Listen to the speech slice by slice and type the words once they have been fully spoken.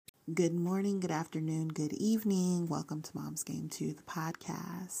Good morning, good afternoon, good evening. Welcome to Mom's Game 2, the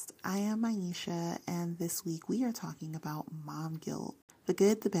podcast. I am Aisha, and this week we are talking about mom guilt, the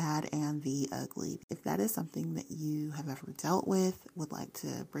good, the bad, and the ugly. If that is something that you have ever dealt with, would like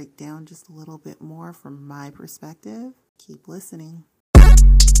to break down just a little bit more from my perspective, keep listening.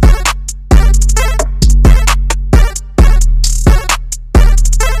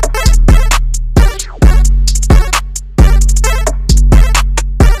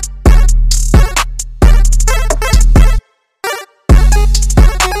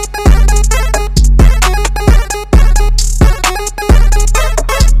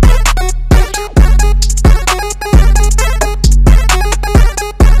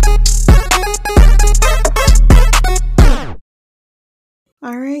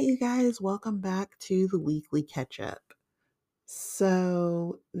 All right, you guys, welcome back to the weekly catch up.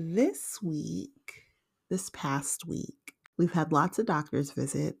 So this past week, we've had lots of doctor's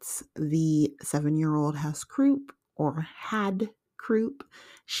visits. The 7-year-old has croup or had croup.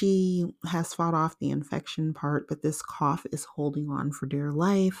 She has fought off the infection part, but this cough is holding on for dear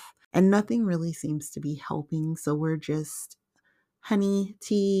life and nothing really seems to be helping. So we're just honey,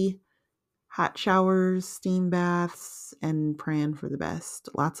 tea, hot showers, steam baths, and praying for the best.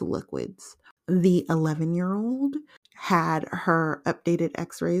 Lots of liquids. The 11-year-old had her updated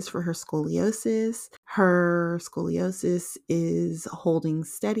x-rays for her scoliosis. Her scoliosis is holding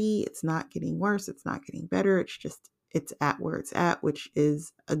steady. It's not getting worse. It's not getting better. It's at where it's at, which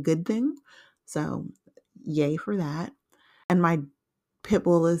is a good thing. So yay for that. And my pit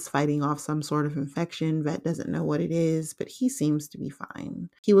bull is fighting off some sort of infection. Vet doesn't know what it is, but he seems to be fine.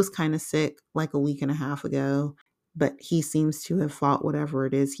 He was kind of sick like a week and a half ago, but he seems to have fought whatever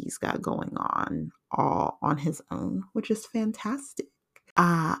it is he's got going on all on his own, which is fantastic.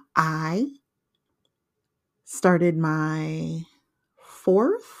 I started my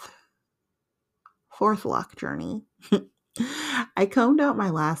fourth lock journey. I combed out my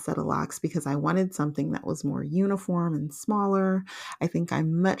last set of locks because I wanted something that was more uniform and smaller. I think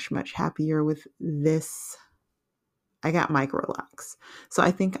I'm much happier with this. I got micro locks. So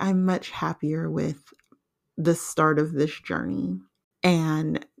I think I'm much happier with the start of this journey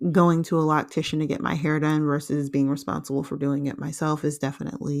and going to a loctician to get my hair done versus being responsible for doing it myself is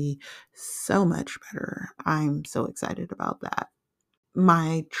definitely so much better. I'm so excited about that.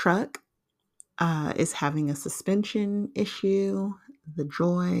 My truck is having a suspension issue. The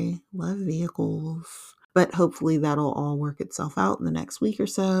joy, love vehicles, but hopefully that'll all work itself out in the next week or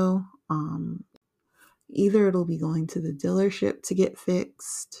so. Either it'll be going to the dealership to get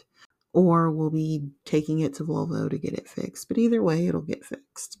fixed, or we'll be taking it to Volvo to get it fixed. But either way, it'll get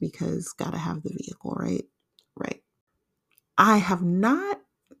fixed because gotta have the vehicle, right? Right. I have not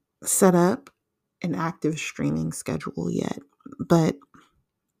set up an active streaming schedule yet, but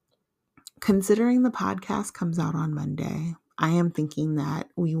considering the podcast comes out on Monday, I am thinking that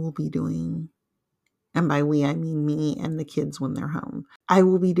we will be doing, and by we, I mean me and the kids when they're home. I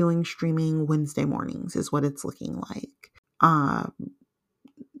will be doing streaming Wednesday mornings is what it's looking like.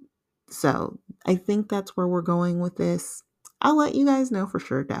 So I think that's where we're going with this. I'll let you guys know for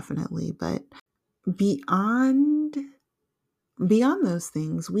sure, definitely. But beyond those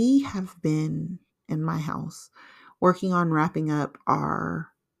things, we have been in my house working on wrapping up our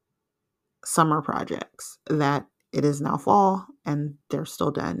summer projects that it is now fall and they're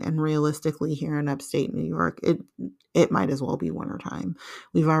still done. And realistically, here in upstate New York, it might as well be wintertime.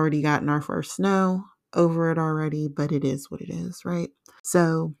 We've already gotten our first snow over it already, but it is what it is, right?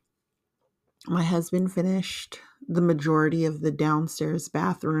 So my husband finished the majority of the downstairs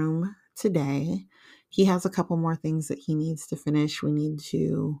bathroom today. He has a couple more things that he needs to finish. We need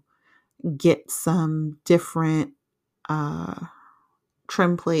to get some different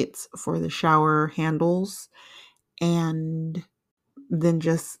trim plates for the shower handles and then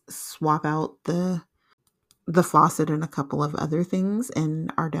just swap out the faucet and a couple of other things in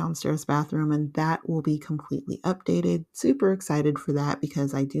our downstairs bathroom, and that will be completely updated. Super excited for that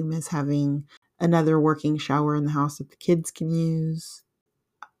because I do miss having another working shower in the house that the kids can use.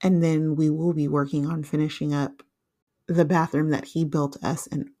 And then we will be working on finishing up the bathroom that he built us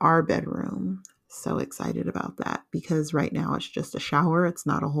in our bedroom. So excited about that because right now it's just a shower. It's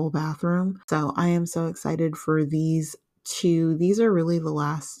not a whole bathroom. So I am so excited for these two. These are really the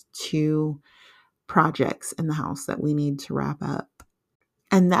last two projects in the house that we need to wrap up.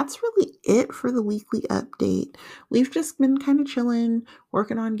 And that's really it for the weekly update. We've just been kind of chilling,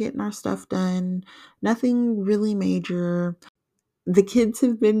 working on getting our stuff done. Nothing really major. The kids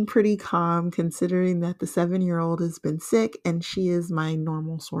have been pretty calm considering that the 7-year-old has been sick and she is my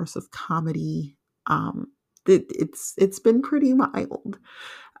normal source of comedy. It's been pretty mild.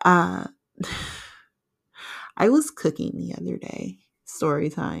 Uh, I was cooking the other day. Story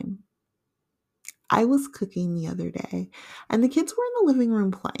time. I was cooking the other day, and the kids were in the living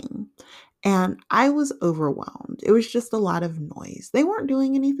room playing, and I was overwhelmed. It was just a lot of noise. They weren't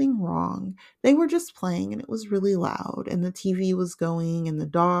doing anything wrong. They were just playing, and it was really loud, and the TV was going, and the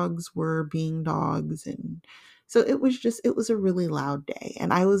dogs were being dogs. And so it was a really loud day,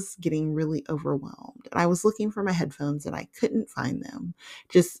 and I was getting really overwhelmed. And I was looking for my headphones, and I couldn't find them.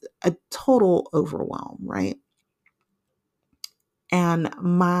 Just a total overwhelm, right? And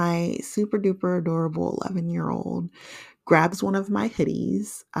my super duper adorable 11-year-old grabs one of my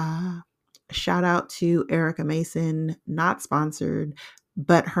hoodies. Shout out to Erica Mason, not sponsored,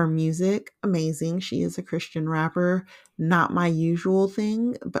 but her music, amazing. She is a Christian rapper, not my usual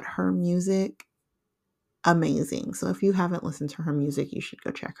thing, but her music, amazing. So if you haven't listened to her music, you should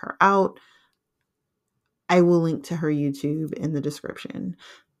go check her out. I will link to her YouTube in the description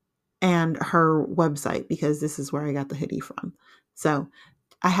and her website because this is where I got the hoodie from. So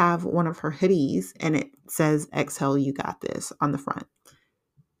I have one of her hoodies and it says, "Exhale, you got this" on the front.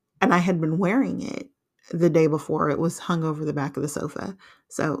 And I had been wearing it the day before. It was hung over the back of the sofa.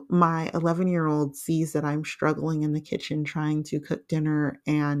 So my 11-year-old sees that I'm struggling in the kitchen trying to cook dinner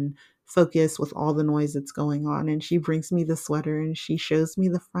and focus with all the noise that's going on. And she brings me the sweater and she shows me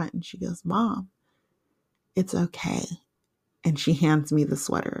the front and she goes, "Mom, it's okay." And she hands me the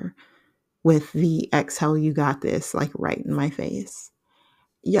sweater with the "Exhale, you got this" like right in my face.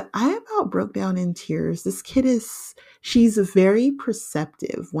 Yeah, I about broke down in tears. This kid she's very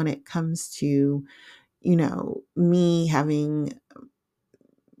perceptive when it comes to, me having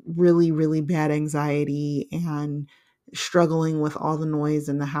really, really bad anxiety and struggling with all the noise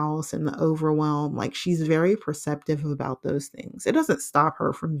in the house and the overwhelm. Like, she's very perceptive about those things. It doesn't stop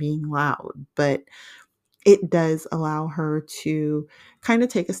her from being loud, but it does allow her to kind of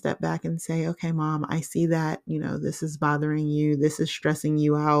take a step back and say, "Okay, mom, I see that, this is bothering you. This is stressing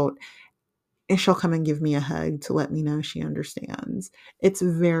you out." And she'll come and give me a hug to let me know she understands. It's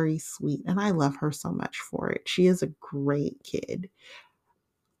very sweet, and I love her so much for it. She is a great kid.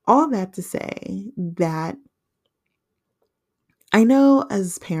 All that to say that I know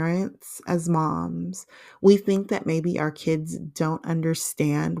as parents, as moms, we think that maybe our kids don't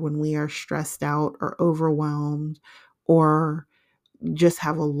understand when we are stressed out or overwhelmed or just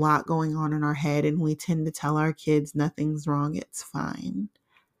have a lot going on in our head, and we tend to tell our kids nothing's wrong, it's fine.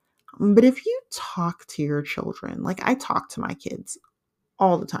 But if you talk to your children, like I talk to my kids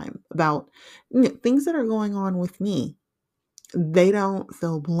all the time about things that are going on with me, they don't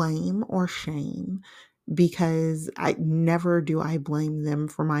feel blame or shame because I never do I blame them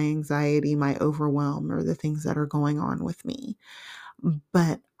for my anxiety, my overwhelm, or the things that are going on with me.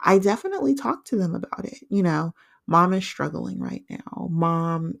 But I definitely talk to them about it. Mom is struggling right now.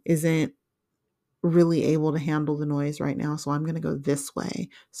 Mom isn't really able to handle the noise right now. So I'm going to go this way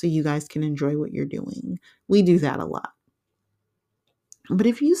so you guys can enjoy what you're doing. We do that a lot. But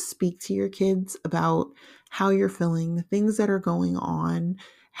if you speak to your kids about how you're feeling, the things that are going on,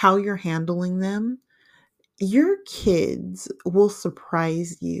 how you're handling them, your kids will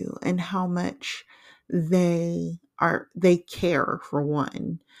surprise you and how much they care, for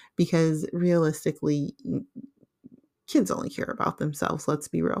one, because realistically kids only care about themselves, let's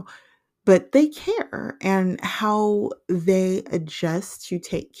be real. But they care, and how they adjust to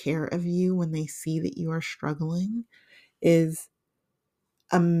take care of you when they see that you are struggling is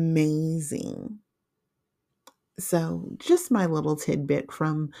amazing. So, just my little tidbit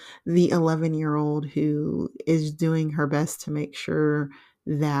from the 11-year-old who is doing her best to make sure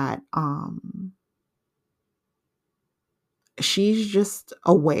that she's just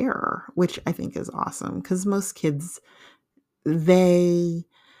aware, which I think is awesome because most kids, they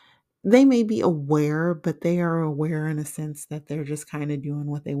they may be aware, but they are aware in a sense that they're just kind of doing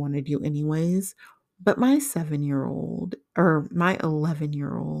what they want to do anyways. But my 7-year-old or my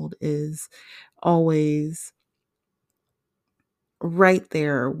 11-year-old is always right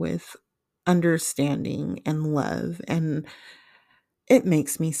there with understanding and love. And it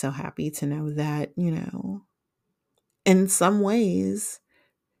makes me so happy to know that, in some ways,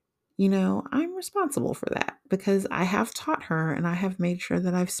 I'm responsible for that because I have taught her and I have made sure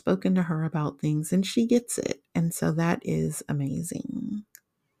that I've spoken to her about things and she gets it. And so that is amazing.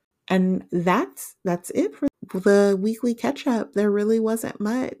 And that's it for the weekly catch up. There really wasn't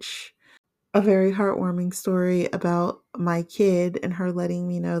much. A very heartwarming story about my kid and her letting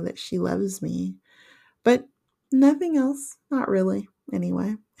me know that she loves me. But nothing else, not really.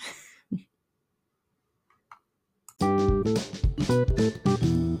 Anyway.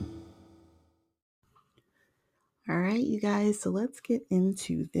 All right, you guys, so let's get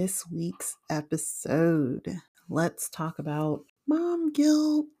into this week's episode. Let's talk about mom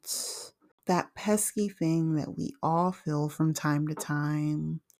guilt, that pesky thing that we all feel from time to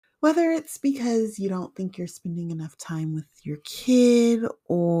time. Whether it's because you don't think you're spending enough time with your kid,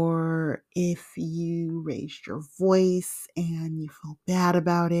 or if you raised your voice and you feel bad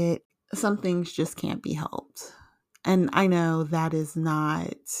about it, some things just can't be helped. And I know that is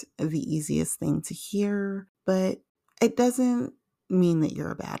not the easiest thing to hear, but it doesn't mean that you're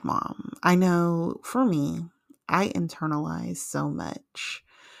a bad mom. I know for me, I internalize so much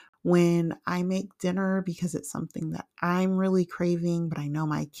when I make dinner because it's something that I'm really craving, but I know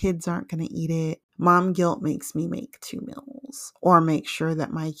my kids aren't going to eat it. Mom guilt makes me make 2 meals or make sure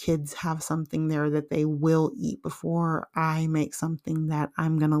that my kids have something there that they will eat before I make something that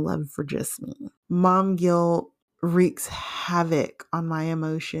I'm going to love for just me. Mom guilt wreaks havoc on my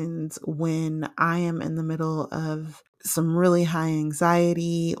emotions when I am in the middle of some really high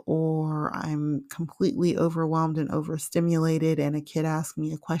anxiety, or I'm completely overwhelmed and overstimulated and a kid asks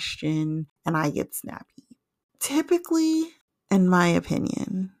me a question and I get snappy. Typically, in my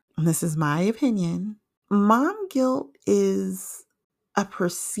opinion, and this is my opinion, mom guilt is a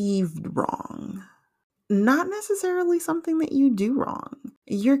perceived wrong, not necessarily something that you do wrong.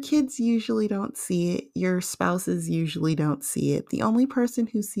 Your kids usually don't see it. Your spouses usually don't see it. The only person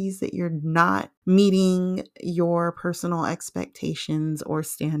who sees that you're not meeting your personal expectations or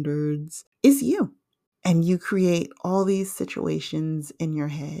standards is you. And you create all these situations in your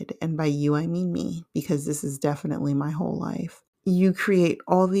head. And by you, I mean me, because this is definitely my whole life. You create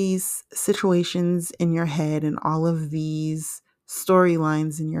all these situations in your head and all of these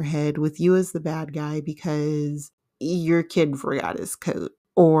storylines in your head with you as the bad guy because your kid forgot his coat,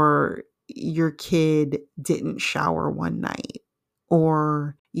 or your kid didn't shower one night,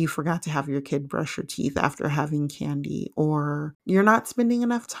 or you forgot to have your kid brush your teeth after having candy, or you're not spending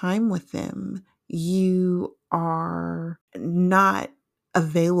enough time with them. You are not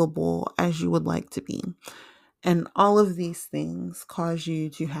available as you would like to be. And all of these things cause you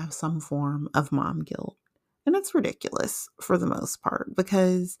to have some form of mom guilt. And it's ridiculous for the most part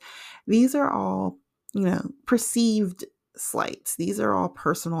because these are all, perceived slights. These are all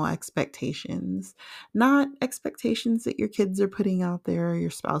personal expectations, not expectations that your kids are putting out there, your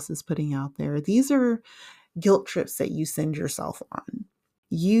spouse is putting out there. These are guilt trips that you send yourself on.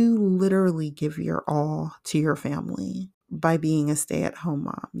 You literally give your all to your family by being a stay-at-home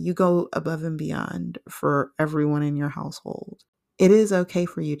mom. You go above and beyond for everyone in your household. It is okay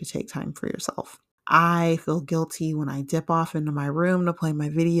for you to take time for yourself. I feel guilty when I dip off into my room to play my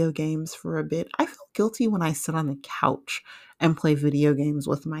video games for a bit. I feel guilty when I sit on the couch and play video games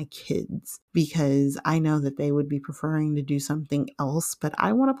with my kids because I know that they would be preferring to do something else, but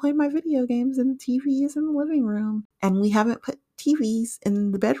I want to play my video games and the TV is in the living room. And we haven't put TVs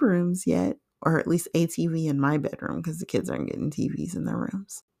in the bedrooms yet, or at least a TV in my bedroom because the kids aren't getting TVs in their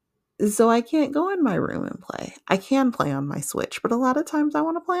rooms. So I can't go in my room and play. I can play on my Switch, but a lot of times I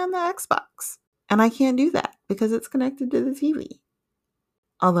want to play on the Xbox. And I can't do that because it's connected to the TV.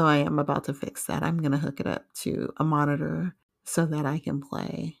 Although I am about to fix that. I'm going to hook it up to a monitor so that I can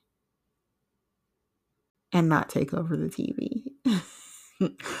play and not take over the TV.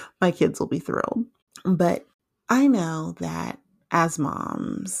 My kids will be thrilled. But I know that as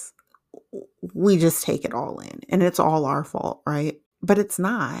moms, we just take it all in and it's all our fault, right? But it's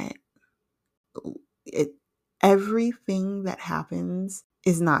not. Everything that happens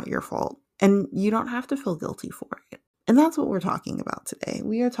is not your fault. And you don't have to feel guilty for it. And that's what we're talking about today.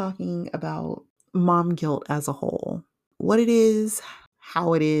 We are talking about mom guilt as a whole, what it is,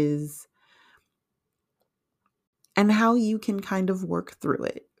 how it is, and how you can kind of work through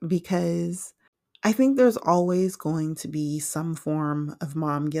it. Because I think there's always going to be some form of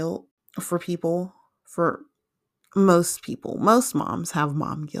mom guilt for people, for most people. Most moms have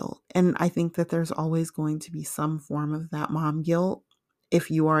mom guilt. And I think that there's always going to be some form of that mom guilt if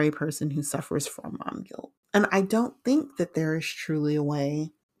you are a person who suffers from mom guilt. And I don't think that there is truly a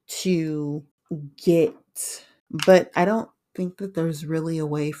way to get, but I don't think that there's really a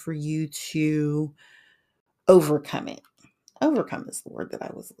way for you to overcome it. Overcome is the word that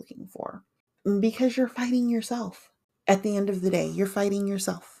I was looking for. Because you're fighting yourself. At the end of the day, you're fighting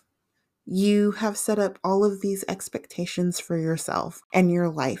yourself. You have set up all of these expectations for yourself and your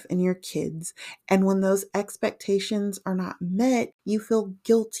life and your kids. And when those expectations are not met, you feel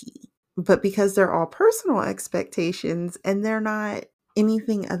guilty. But because they're all personal expectations and they're not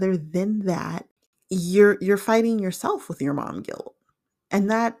anything other than that, you're fighting yourself with your mom guilt. And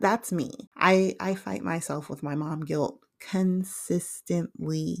that's me. I fight myself with my mom guilt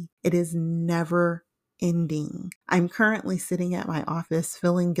consistently. It is never ending. I'm currently sitting at my office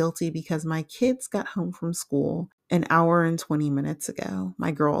feeling guilty because my kids got home from school an hour and 20 minutes ago.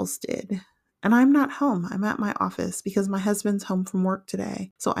 My girls did. And I'm not home. I'm at my office because my husband's home from work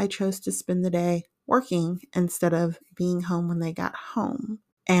today. So I chose to spend the day working instead of being home when they got home.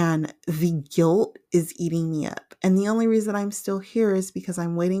 And the guilt is eating me up. And the only reason I'm still here is because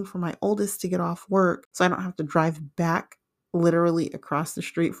I'm waiting for my oldest to get off work so I don't have to drive back literally across the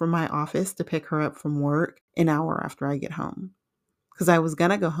street from my office to pick her up from work an hour after I get home. Because I was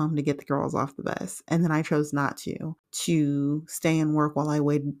going to go home to get the girls off the bus. And then I chose not to stay and work while I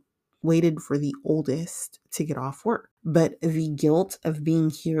waited for the oldest to get off work. But the guilt of being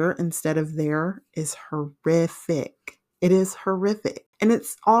here instead of there is horrific. It is horrific. And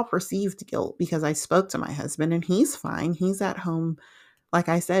it's all perceived guilt because I spoke to my husband and he's fine. He's at home, like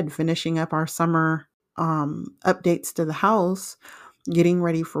I said, finishing up our summer updates to the house, getting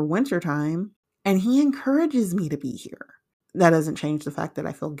ready for wintertime. And he encourages me to be here. That doesn't change the fact that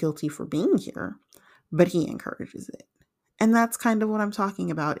I feel guilty for being here, but he encourages it. And that's kind of what I'm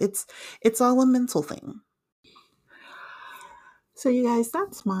talking about. It's all a mental thing. So you guys,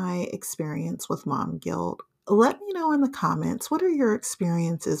 that's my experience with mom guilt. Let me know in the comments, what are your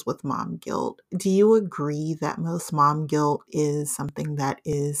experiences with mom guilt? Do you agree that most mom guilt is something that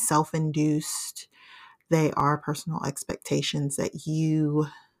is self-induced? They are personal expectations that you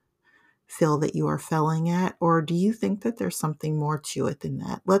feel that you are failing at? Or do you think that there's something more to it than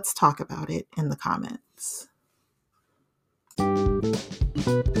that? Let's talk about it in the comments.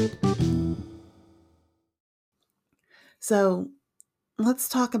 So let's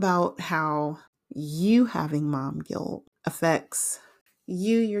talk about how you having mom guilt affects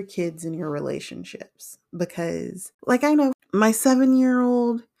you, your kids, and your relationships. Because, like, I know my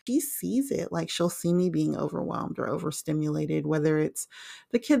 7-year-old, she sees it. Like, she'll see me being overwhelmed or overstimulated, whether it's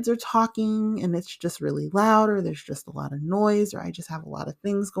the kids are talking and it's just really loud, or there's just a lot of noise, or I just have a lot of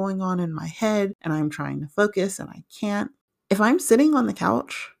things going on in my head and I'm trying to focus and I can't. If I'm sitting on the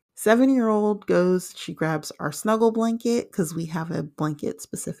couch, 7-year-old goes, she grabs our snuggle blanket because we have a blanket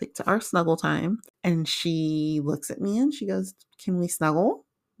specific to our snuggle time. And she looks at me and she goes, "Can we snuggle?"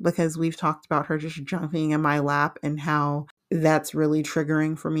 Because we've talked about her just jumping in my lap and how that's really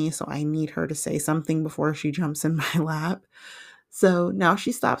triggering for me. So I need her to say something before she jumps in my lap. So now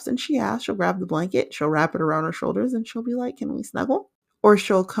she stops and she asks, she'll grab the blanket, she'll wrap it around her shoulders and she'll be like, "Can we snuggle?" Or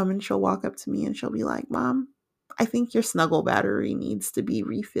she'll come and she'll walk up to me and she'll be like, "Mom, I think your snuggle battery needs to be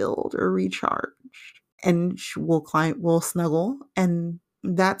refilled or recharged." And we'll snuggle. And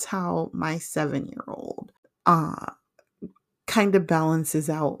that's how my 7-year-old kind of balances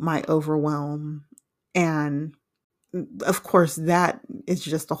out my overwhelm. And of course, that is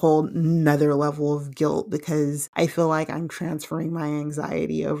just a whole nother level of guilt because I feel like I'm transferring my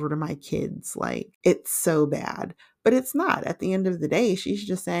anxiety over to my kids. Like, it's so bad, but it's not. At the end of the day, she's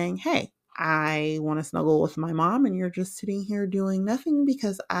just saying, "Hey, I want to snuggle with my mom and you're just sitting here doing nothing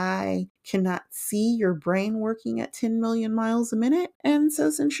because I cannot see your brain working at 10 million miles a minute. And so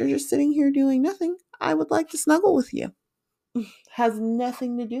since you're just sitting here doing nothing, I would like to snuggle with you." Has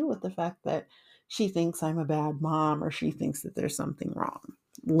nothing to do with the fact that she thinks I'm a bad mom or she thinks that there's something wrong.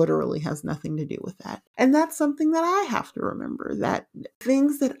 Literally has nothing to do with that. And that's something that I have to remember, that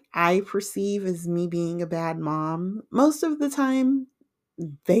things that I perceive as me being a bad mom, most of the time,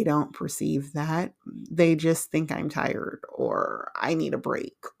 they don't perceive that. They just think I'm tired or I need a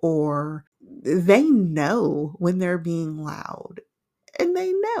break, or they know when they're being loud. And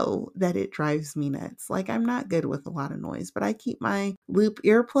they know that it drives me nuts. Like, I'm not good with a lot of noise, but I keep my loop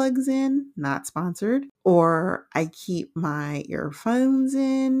earplugs in, not sponsored, or I keep my earphones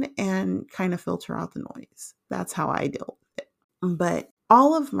in and kind of filter out the noise. That's how I deal with it. But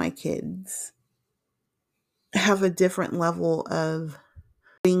all of my kids have a different level of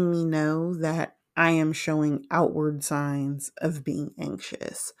letting me know that I am showing outward signs of being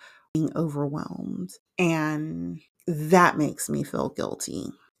anxious, being overwhelmed, and that makes me feel guilty.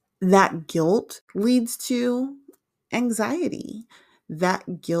 That guilt leads to anxiety.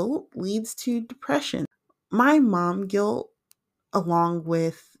 That guilt leads to depression. My mom guilt, along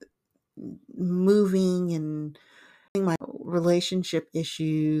with moving and my relationship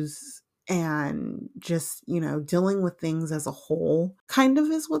issues and just, dealing with things as a whole, kind of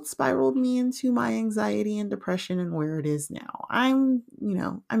is what spiraled me into my anxiety and depression and where it is now. I'm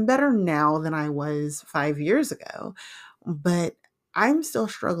better now than I was 5 years ago, but I'm still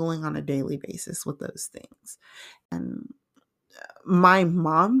struggling on a daily basis with those things. And my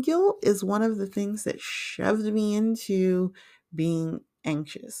mom guilt is one of the things that shoved me into being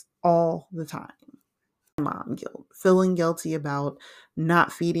anxious all the time. mom guilt, feeling guilty about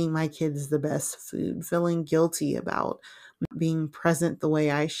not feeding my kids the best food, feeling guilty about being present the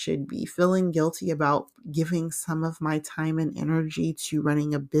way I should be, feeling guilty about giving some of my time and energy to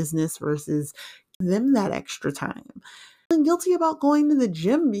running a business versus them that extra time. Feeling guilty about going to the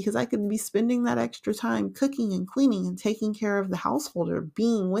gym because I could be spending that extra time cooking and cleaning and taking care of the household or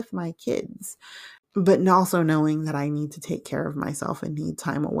being with my kids. But also knowing that I need to take care of myself and need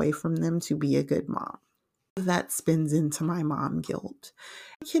time away from them to be a good mom. That spins into my mom guilt.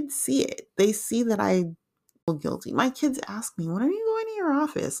 My kids see it. They see that I feel guilty. My kids ask me, when are you going to your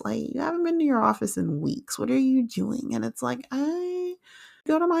office? Like, you haven't been to your office in weeks. What are you doing? And it's like, I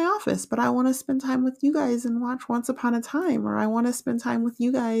go to my office, but I want to spend time with you guys and watch Once Upon a Time, or I want to spend time with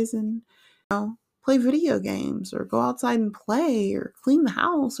you guys and, play video games or go outside and play or clean the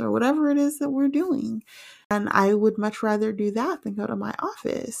house or whatever it is that we're doing. And I would much rather do that than go to my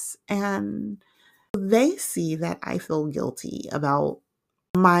office. And they see that I feel guilty about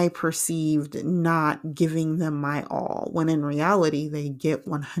my perceived not giving them my all, when in reality, they get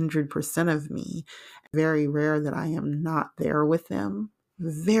 100% of me. Very rare that I am not there with them.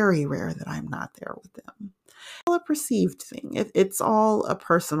 Very rare that I'm not there with them. It's all a perceived thing. It's all a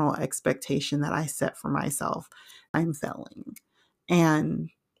personal expectation that I set for myself. I'm failing. And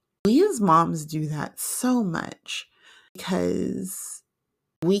we as moms do that so much because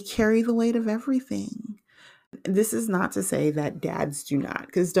we carry the weight of everything. This is not to say that dads do not,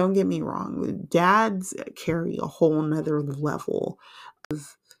 because don't get me wrong, dads carry a whole nother level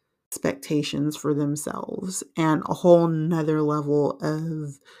of expectations for themselves and a whole nother level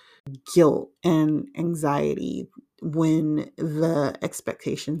of guilt and anxiety when the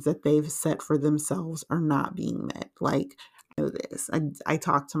expectations that they've set for themselves are not being met. Like, I know this. I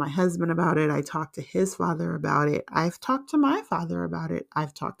talked to my husband about it. I talked to his father about it. I've talked to my father about it.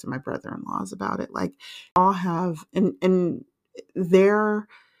 I've talked to my brother-in-laws about it. Like, all have, and their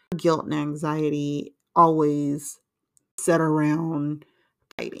guilt and anxiety always set around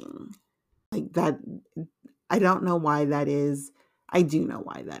fighting. Like that, I don't know why that is. I do know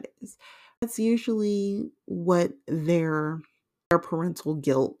why that is. That's usually what their parental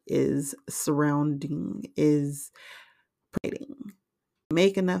guilt is surrounding, is fighting.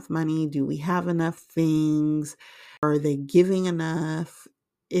 Make enough money? Do we have enough things? Are they giving enough?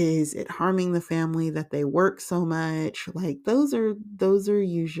 Is it harming the family that they work so much? Like, those are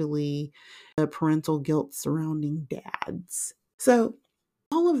usually the parental guilt surrounding dads. So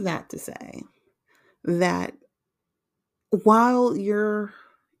all of that to say that while your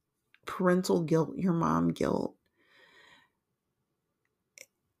parental guilt, your mom guilt,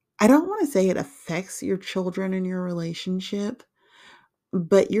 I don't want to say it affects your children and your relationship,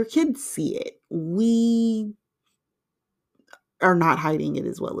 but your kids see it. We are not hiding it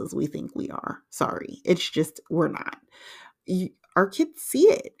as well as we think we are. Sorry. It's just, we're not. Our kids see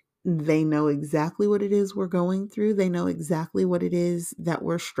it. They know exactly what it is we're going through. They know exactly what it is that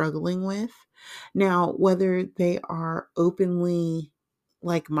we're struggling with. Now, whether they are openly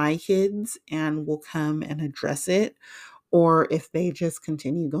like my kids and will come and address it, or if they just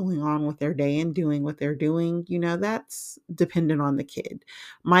continue going on with their day and doing what they're doing, that's dependent on the kid.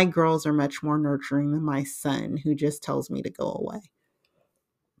 My girls are much more nurturing than my son, who just tells me to go away.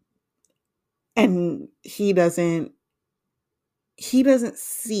 And he doesn't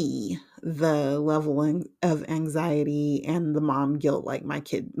see the level of anxiety and the mom guilt like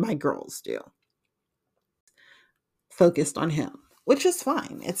my girls do. Focused on him, which is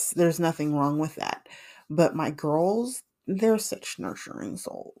fine. There's nothing wrong with that. But my girls, they're such nurturing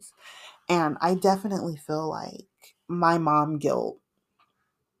souls. And I definitely feel like my mom guilt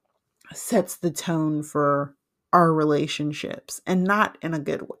sets the tone for our relationships, and not in a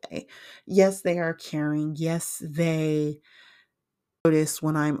good way. Yes, they are caring. Yes, they notice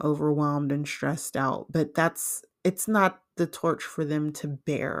when I'm overwhelmed and stressed out, but it's not the torch for them to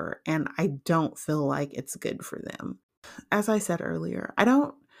bear, and I don't feel like it's good for them. As I said earlier, I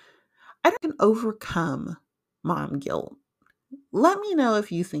don't can overcome mom guilt. Let me know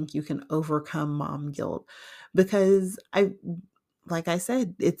if you think you can overcome mom guilt, because like I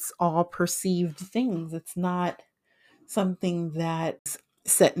said, it's all perceived things. It's not something that's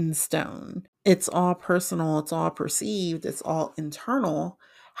set in stone. It's all personal, it's all perceived, it's all internal.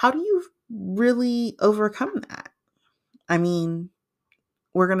 How do you really overcome that? I mean,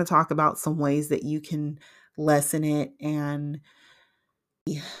 we're going to talk about some ways that you can lessen it, and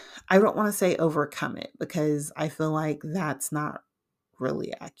I don't want to say overcome it because I feel like that's not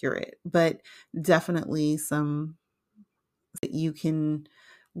really accurate, but definitely some that you can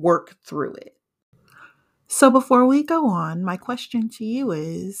work through it. So before we go on, my question to you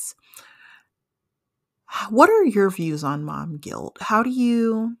is, What are your views on mom guilt? How do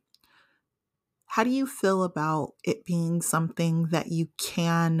you feel about it being something that you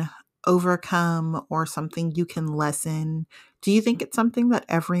can overcome or something you can lessen? Do you think it's something that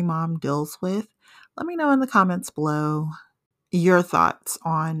every mom deals with? Let me know in the comments below your thoughts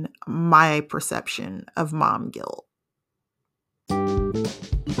on my perception of mom guilt.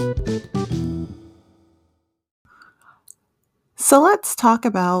 So let's talk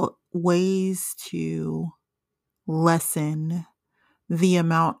about ways to lessen the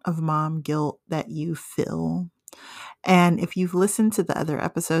amount of mom guilt that you feel. And if you've listened to the other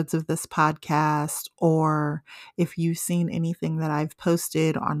episodes of this podcast, or if you've seen anything that I've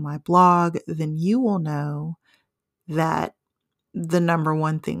posted on my blog, then you will know that the number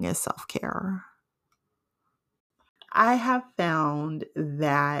one thing is self-care. I have found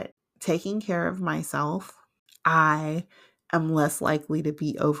that taking care of myself, I am less likely to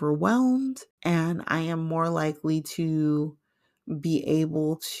be overwhelmed, and I am more likely to be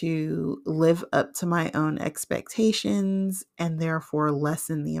able to live up to my own expectations and therefore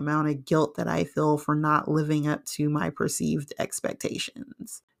lessen the amount of guilt that I feel for not living up to my perceived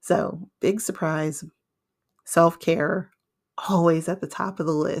expectations. So, big surprise, self-care always at the top of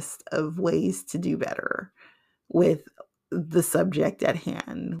the list of ways to do better with the subject at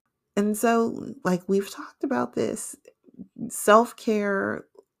hand. And so, like we've talked about this, self-care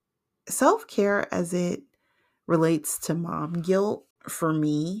self-care as it relates to mom guilt for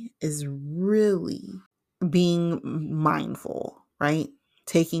me is really being mindful, right?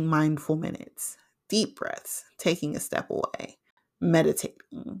 Taking mindful minutes, deep breaths, taking a step away,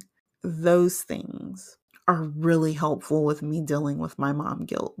 meditating. Those things are really helpful with me dealing with my mom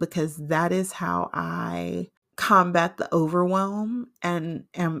guilt because that is how I combat the overwhelm and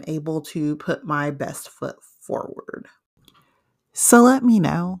am able to put my best foot forward. So let me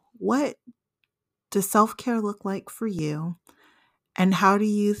know, what does self-care look like for you? And how do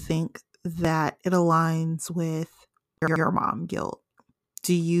you think that it aligns with your mom guilt?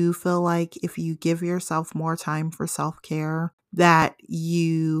 Do you feel like if you give yourself more time for self-care, that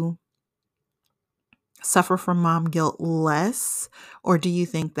you suffer from mom guilt less? Or do you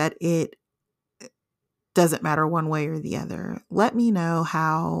think that it doesn't matter one way or the other? Let me know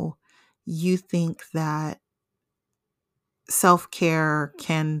how you think that self-care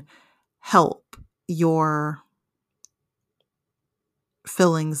can help your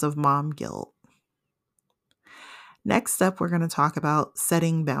feelings of mom guilt. Next up, we're going to talk about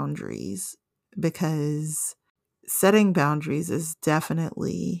setting boundaries, because setting boundaries is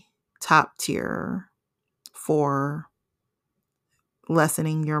definitely top tier for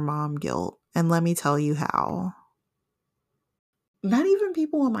lessening your mom guilt. And let me tell you how. Not even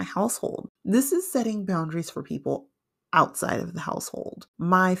people in my household. This is setting boundaries for people outside of the household,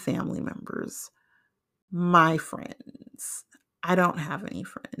 my family members, my friends. I don't have any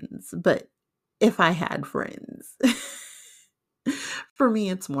friends, but if I had friends, for me,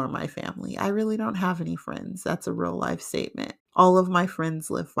 it's more my family. I really don't have any friends. That's a real life statement. All of my friends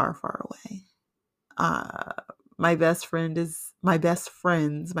live far, far away. Uh, my two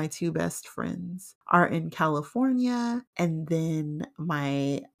best friends are in California, and then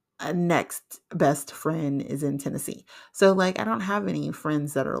my next best friend is in Tennessee. So, like, I don't have any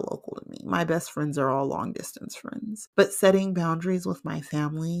friends that are local to me. My best friends are all long distance friends. But setting boundaries with my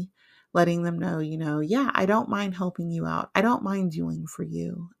family, letting them know, yeah, I don't mind helping you out. I don't mind doing for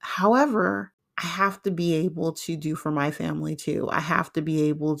you. However, I have to be able to do for my family too. I have to be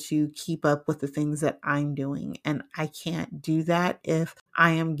able to keep up with the things that I'm doing. And I can't do that if I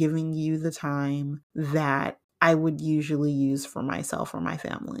am giving you the time that I would usually use for myself or my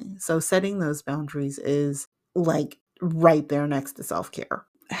family. So setting those boundaries is like right there next to self-care.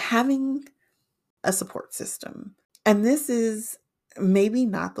 Having a support system. And this is maybe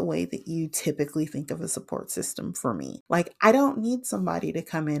not the way that you typically think of a support system for me. Like, I don't need somebody to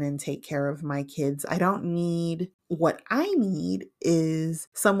come in and take care of my kids. What I need is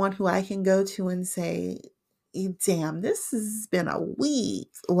someone who I can go to and say, damn, this has been a week.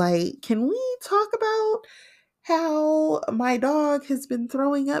 Like, can we talk about how my dog has been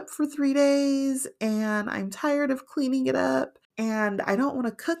throwing up for 3 days and I'm tired of cleaning it up? And I don't want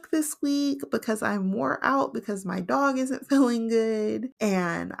to cook this week because I'm wore out because my dog isn't feeling good.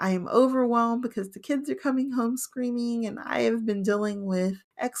 And I am overwhelmed because the kids are coming home screaming and I have been dealing with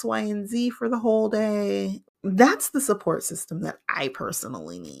X, Y, and Z for the whole day. That's the support system that I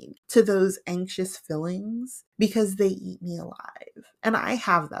personally need to those anxious feelings because they eat me alive. And I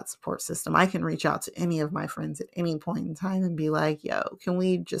have that support system. I can reach out to any of my friends at any point in time and be like, yo, can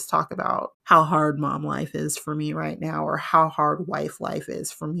we just talk about how hard mom life is for me right now, or how hard wife life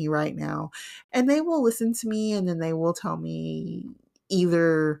is for me right now? And they will listen to me, and then they will tell me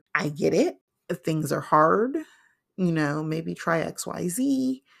either I get it, if things are hard, maybe try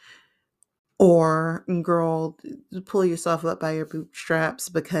XYZ, or, girl, pull yourself up by your bootstraps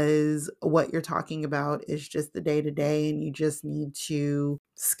because what you're talking about is just the day to day, and you just need to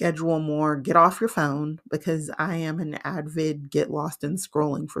schedule more. Get off your phone, because I am an avid get lost in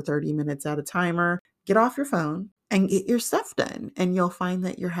scrolling for 30 minutes at a timer. Get off your phone and get your stuff done, and you'll find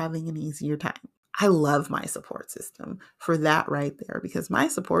that you're having an easier time. I love my support system for that right there, because my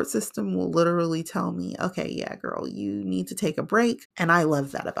support system will literally tell me, okay, yeah, girl, you need to take a break. And I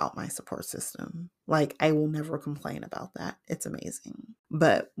love that about my support system. Like, I will never complain about that. It's amazing.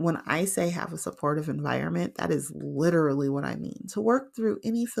 But when I say have a supportive environment, that is literally what I mean. To work through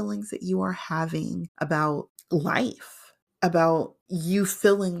any feelings that you are having about life, about you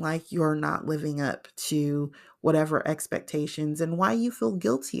feeling like you're not living up to whatever expectations, and why you feel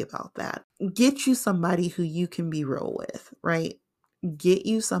guilty about that. Get you somebody who you can be real with, right? Get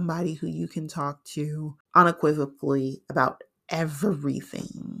you somebody who you can talk to unequivocally about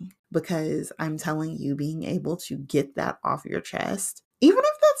everything. Because I'm telling you, being able to get that off your chest, even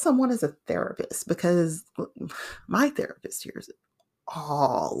if that someone is a therapist, because my therapist here is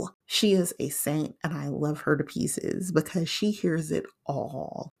all. She is a saint, and I love her to pieces because she hears it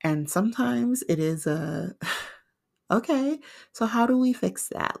all. And sometimes it is okay, so how do we fix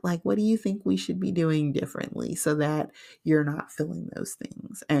that? Like, what do you think we should be doing differently so that you're not feeling those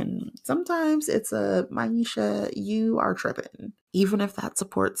things? And sometimes it's Maisha, you are tripping. Even if that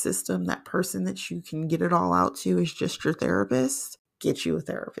support system, that person that you can get it all out to, is just your therapist, get you a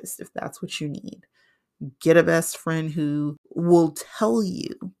therapist if that's what you need. Get a best friend who will tell you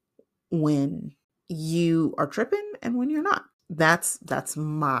when you are tripping and when you're not. That's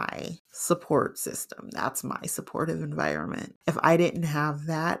my support system. That's my supportive environment. If I didn't have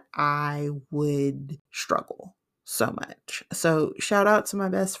that, I would struggle so much. So shout out to my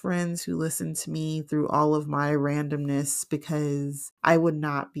best friends who listen to me through all of my randomness, because I would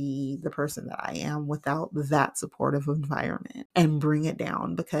not be the person that I am without that supportive environment. And bring it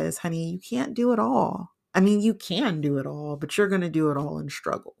down, because honey, you can't do it all. I mean, you can do it all, but you're going to do it all and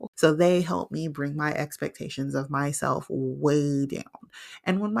struggle. So they help me bring my expectations of myself way down.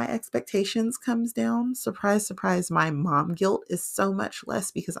 And when my expectations comes down, surprise, surprise, my mom guilt is so much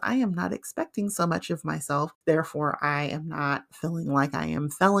less, because I am not expecting so much of myself. Therefore, I am not feeling like I am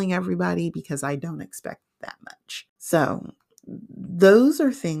failing everybody, because I don't expect that much. So those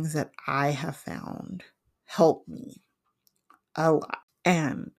are things that I have found help me a lot.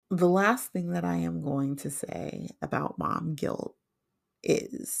 And the last thing that I am going to say about mom guilt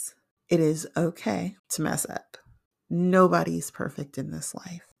is it is okay to mess up. Nobody's perfect in this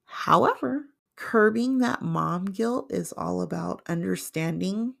life. However, curbing that mom guilt is all about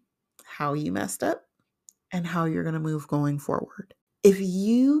understanding how you messed up and how you're going to move going forward. If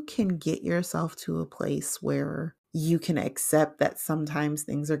you can get yourself to a place where you can accept that sometimes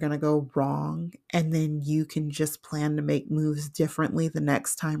things are going to go wrong, and then you can just plan to make moves differently the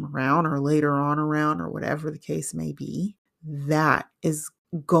next time around, or later on around, or whatever the case may be, that is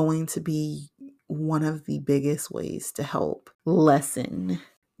going to be one of the biggest ways to help lessen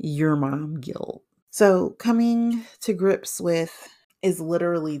your mom guilt. So coming to grips with is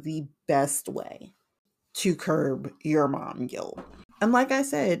literally the best way to curb your mom guilt. And like I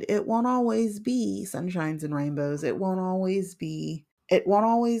said, it won't always be sunshines and rainbows. It won't always be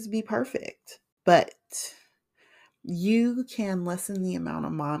perfect. But you can lessen the amount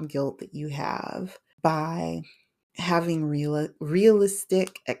of mom guilt that you have by having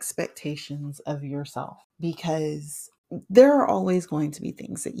realistic expectations of yourself, because there are always going to be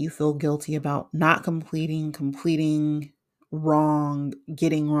things that you feel guilty about not completing wrong,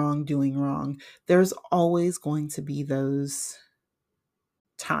 getting wrong, doing wrong. There's always going to be those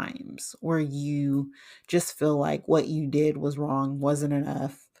times where you just feel like what you did was wrong, wasn't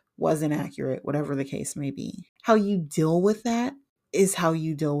enough, wasn't accurate, whatever the case may be. How you deal with that is how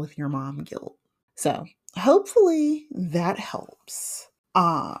you deal with your mom guilt. So hopefully that helps.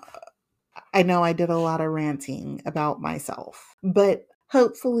 I know I did a lot of ranting about myself, but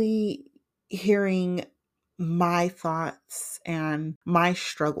hopefully hearing my thoughts and my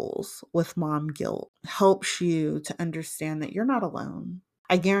struggles with mom guilt helps you to understand that you're not alone.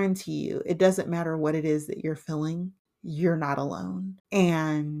 I guarantee you, it doesn't matter what it is that you're feeling, you're not alone.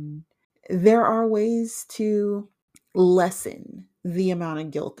 And There are ways to lessen the amount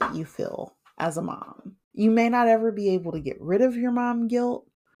of guilt that you feel as a mom. You may not ever be able to get rid of your mom guilt,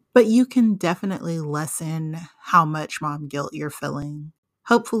 but you can definitely lessen how much mom guilt you're feeling.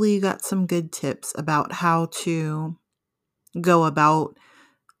 Hopefully, you got some good tips about how to go about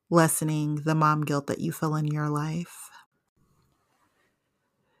lessening the mom guilt that you feel in your life.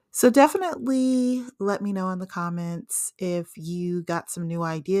 So definitely let me know in the comments if you got some new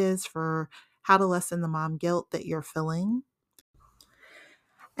ideas for how to lessen the mom guilt that you're feeling.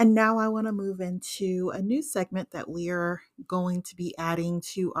 And now I want to move into a new segment that we are going to be adding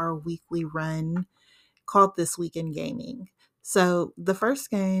to our weekly run called This Week in Gaming. So the first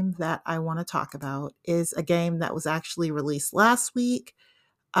game that I want to talk about is a game that was actually released last week.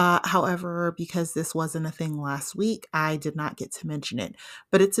 However, because this wasn't a thing last week, I did not get to mention it,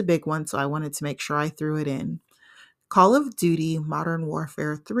 but it's a big one, so I wanted to make sure I threw it in. Call of Duty Modern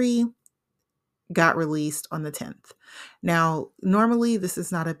Warfare 3 got released on the 10th. Now, normally this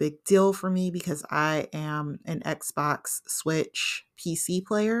is not a big deal for me because I am an Xbox, Switch, PC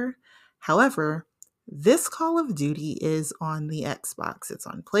player. However, this Call of Duty is on the Xbox. It's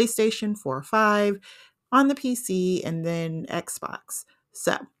on PlayStation 4, 5, on the PC, and then Xbox.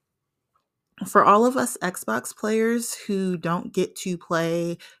 So, for all of us Xbox players who don't get to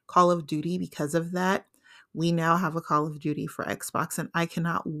play Call of Duty because of that, we now have a Call of Duty for Xbox, and I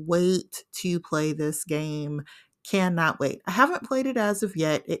cannot wait to play this game. Cannot wait. I haven't played it as of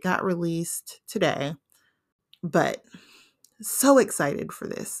yet. It got released today, but so excited for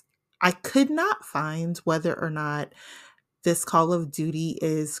this. I could not find whether or not this Call of Duty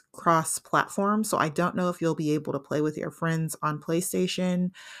is cross-platform, so I don't know if you'll be able to play with your friends on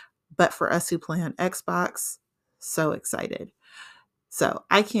PlayStation. But for us who play on Xbox, so excited. So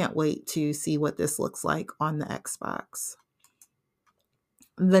I can't wait to see what this looks like on the Xbox.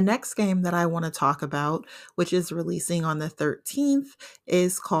 The next game that I want to talk about, which is releasing on the 13th,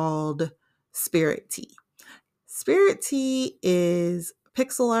 is called Spirit Tea. Spirit Tea is a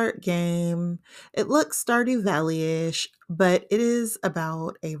pixel art game. It looks Stardew Valley-ish, but it is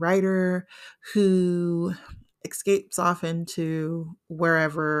about a writer who escapes off into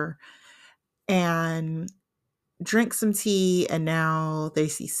wherever and drink some tea, and now they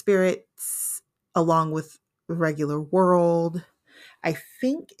see spirits along with the regular world. I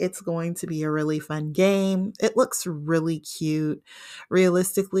think it's going to be a really fun game. It looks really cute.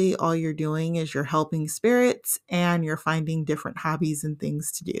 Realistically, all you're doing is you're helping spirits and you're finding different hobbies and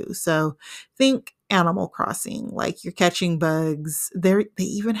things to do. So think Animal Crossing, like you're catching bugs. They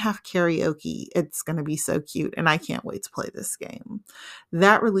even have karaoke. It's going to be so cute, and I can't wait to play this game.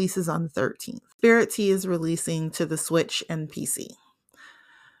 That releases on the 13th. Spirit Tea is releasing to the Switch and PC.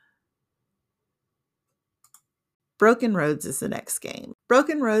 Broken Roads is the next game.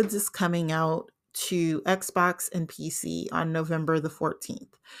 Broken Roads is coming out to Xbox and PC on November the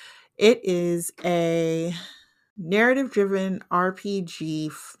 14th. It is a narrative-driven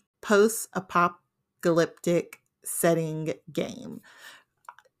RPG post-apocalyptic setting game.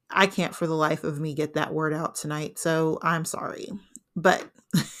 I can't for the life of me get that word out tonight, so I'm sorry. But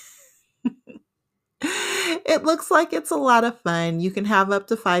it looks like it's a lot of fun. You can have up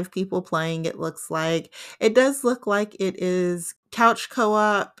to 5 people playing, it looks like. It does look like it is couch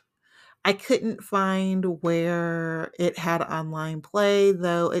co-op. I couldn't find where it had online play,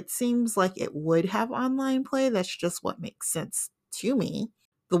 though it seems like it would have online play. That's just what makes sense to me.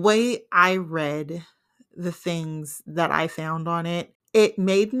 The way I read the things that I found on it, it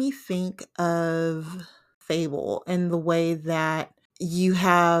made me think of Fable in the way that you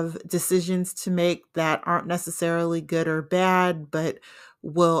have decisions to make that aren't necessarily good or bad, but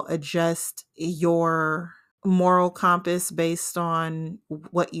will adjust your moral compass based on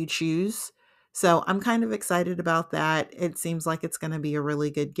what you choose. So I'm kind of excited about that. It seems like it's going to be a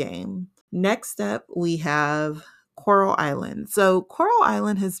really good game. Next up, we have Coral Island. So Coral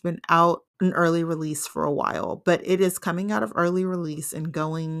Island has been out an early release for a while, but it is coming out of early release and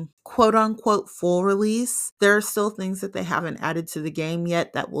going quote unquote full release. There are still things that they haven't added to the game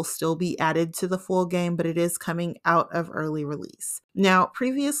yet that will still be added to the full game, but it is coming out of early release. Now,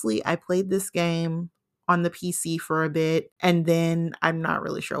 previously I played this game on the PC for a bit, and then I'm not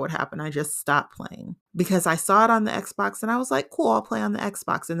really sure what happened. I just stopped playing because I saw it on the Xbox and I was like, cool, I'll play on the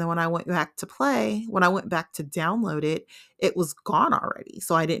Xbox. And then when I went back to download it, it was gone already.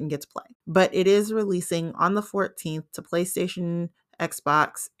 So I didn't get to play. But it is releasing on the 14th to PlayStation,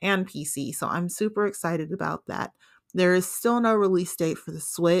 Xbox, and PC. So I'm super excited about that. There is still no release date for the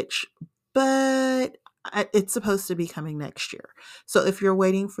Switch, but It's supposed to be coming next year. So if you're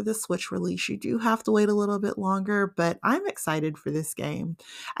waiting for the Switch release, you do have to wait a little bit longer, but I'm excited for this game.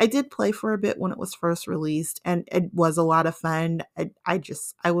 I did play for a bit when it was first released, and it was a lot of fun.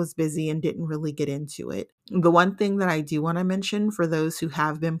 I was busy and didn't really get into it. The one thing that I do want to mention for those who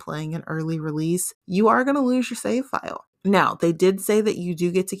have been playing an early release, you are going to lose your save file. Now, they did say that you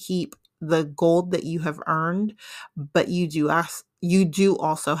do get to keep the gold that you have earned, but you do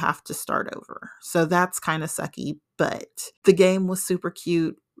also have to start over. So that's kind of sucky, but the game was super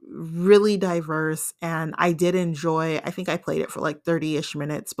cute, really diverse, and I did enjoy. I think I played it for like 30-ish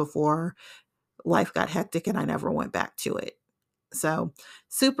minutes before life got hectic and I never went back to it. So,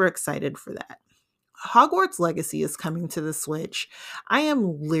 super excited for that. Hogwarts Legacy is coming to the Switch. I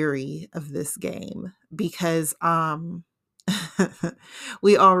am leery of this game because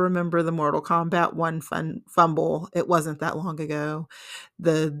we all remember the Mortal Kombat 1 fumble. It wasn't that long ago.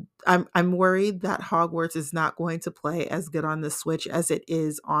 I'm worried that Hogwarts is not going to play as good on the Switch as it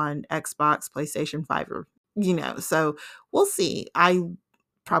is on Xbox, PlayStation 5, or so we'll see. I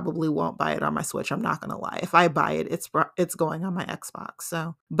probably won't buy it on my Switch. I'm not going to lie. If I buy it, it's going on my Xbox.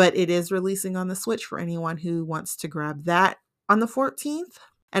 So, but it is releasing on the Switch for anyone who wants to grab that on the 14th.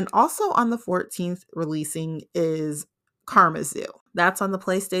 And also on the 14th releasing is Karma Zoo. That's on the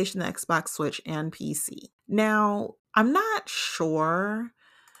PlayStation, the Xbox, Switch, and PC. Now, I'm not sure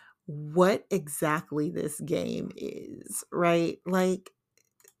what exactly this game is, right? Like,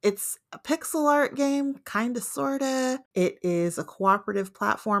 it's a pixel art game, kind of, sort of. It is a cooperative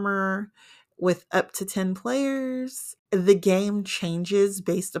platformer with up to 10 players. The game changes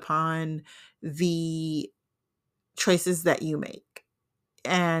based upon the choices that you make,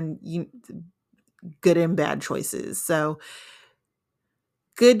 and good and bad choices. So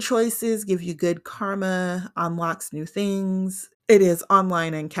good choices give you good karma, unlocks new things. It is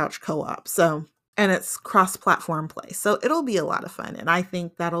online and couch co-op. And it's cross-platform play. So it'll be a lot of fun. And I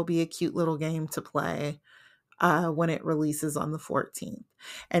think that'll be a cute little game to play when it releases on the 14th.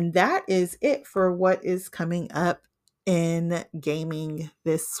 And that is it for what is coming up in gaming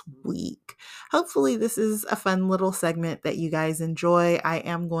this week. Hopefully this is a fun little segment that you guys enjoy. I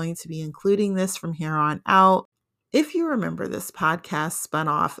am going to be including this from here on out. If you remember, this podcast spun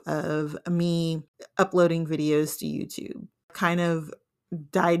off of me uploading videos to YouTube. Kind of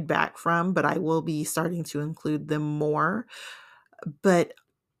died back from, but I will be starting to include them more. But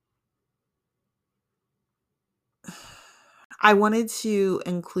I wanted to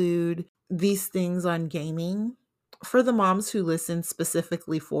include these things on gaming for the moms who listen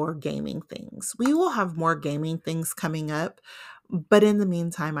specifically for gaming things. We will have more gaming things coming up, but in the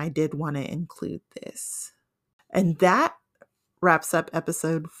meantime, I did want to include this. And that wraps up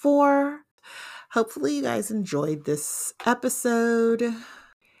episode 4. Hopefully you guys enjoyed this episode.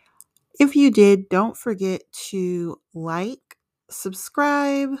 If you did, don't forget to like,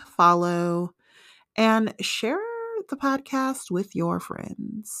 subscribe, follow, and share the podcast with your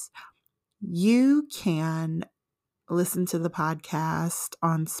friends. You can listen to the podcast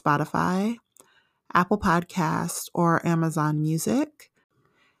on Spotify, Apple Podcast, or Amazon Music.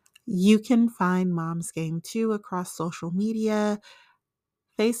 You can find Mom's Game 2 across social media,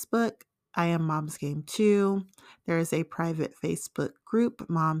 Facebook, I am Mom's Game 2. There is a private Facebook group,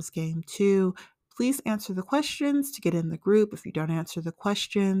 Mom's Game 2. Please answer the questions to get in the group. If you don't answer the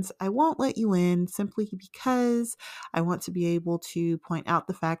questions, I won't let you in simply because I want to be able to point out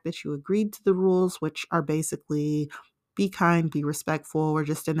the fact that you agreed to the rules, which are basically be kind, be respectful. We're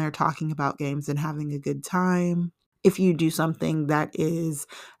just in there talking about games and having a good time. If you do something that is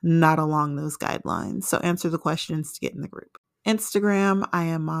not along those guidelines. So answer the questions to get in the group. Instagram, I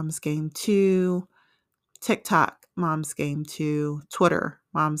am Mom's Game 2. TikTok, Mom's Game 2. Twitter,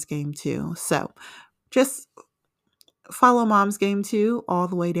 Mom's Game 2. So just follow Mom's Game 2 all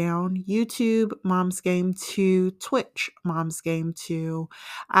the way down. YouTube, Mom's Game 2. Twitch, Mom's Game 2.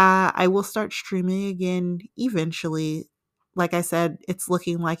 I will start streaming again eventually. Like I said, it's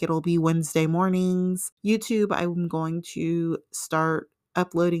looking like it'll be Wednesday mornings. YouTube, I'm going to start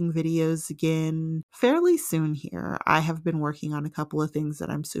uploading videos again fairly soon here. I have been working on a couple of things that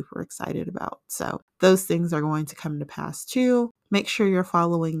I'm super excited about. So those things are going to come to pass too. Make sure you're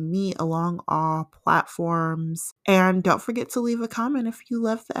following me along all platforms. And don't forget to leave a comment if you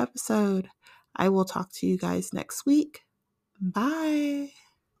love the episode. I will talk to you guys next week. Bye.